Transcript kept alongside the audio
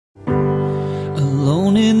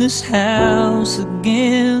in this house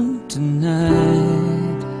again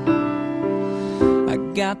tonight. I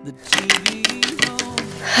got the TV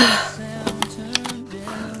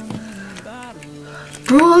on.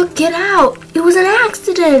 Brooke, get out! It was an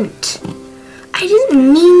accident! I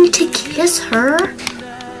didn't mean to kiss her.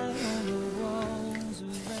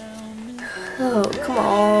 Oh, come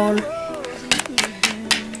on.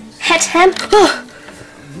 Hit him!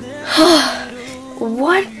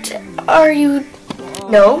 What are you...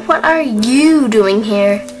 No, what are you doing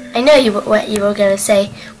here? I know what you were gonna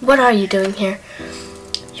say. What are you doing here?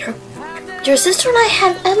 Your sister and I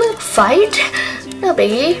had a little fight? No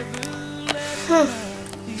biggie.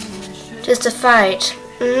 Just a fight.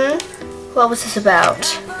 What was this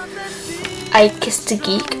about? I kissed a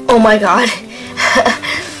geek. Oh my god.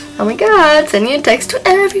 Oh my god, sending a text to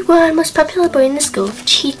everyone. Most popular boy in the school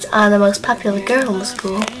cheats on the most popular girl in the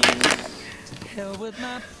school.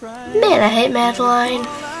 Man, I hate Maddiline.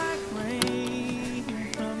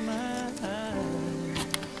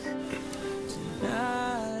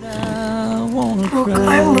 Brooke,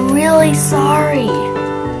 I'm really sorry.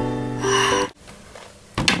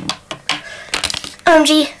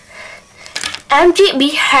 MG,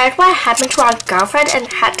 we heard what happened to our girlfriend and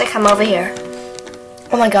had to come over here.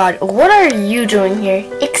 Oh my god, what are you doing here?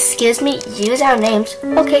 Excuse me, use our names.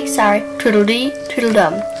 Okay, sorry. Tweedledee,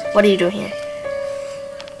 Tweedledum. What are you doing here?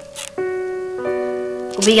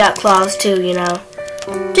 We got claws too, you know.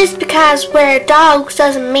 Just because we're dogs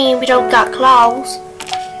doesn't mean we don't got claws.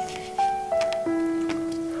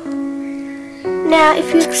 Now,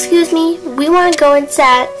 if you excuse me, we want to go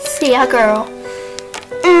inside, see our girl.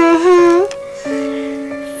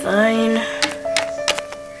 Fine.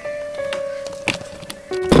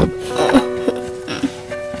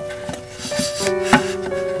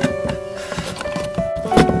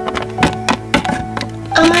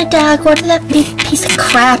 Oh my dog, what did that big piece of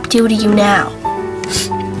crap do to you now?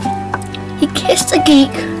 He kissed a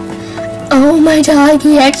geek. Oh my dog,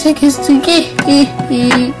 he actually kissed a geek.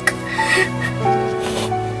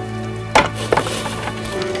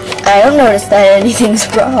 I don't notice that anything's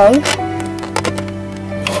wrong.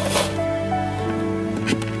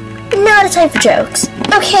 Not a time for jokes.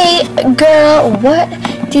 Okay, girl, what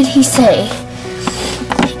did he say?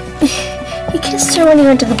 He kissed her when he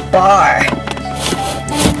went to the bar.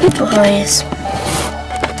 Good boys.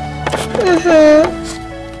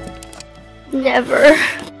 Never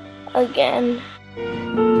again.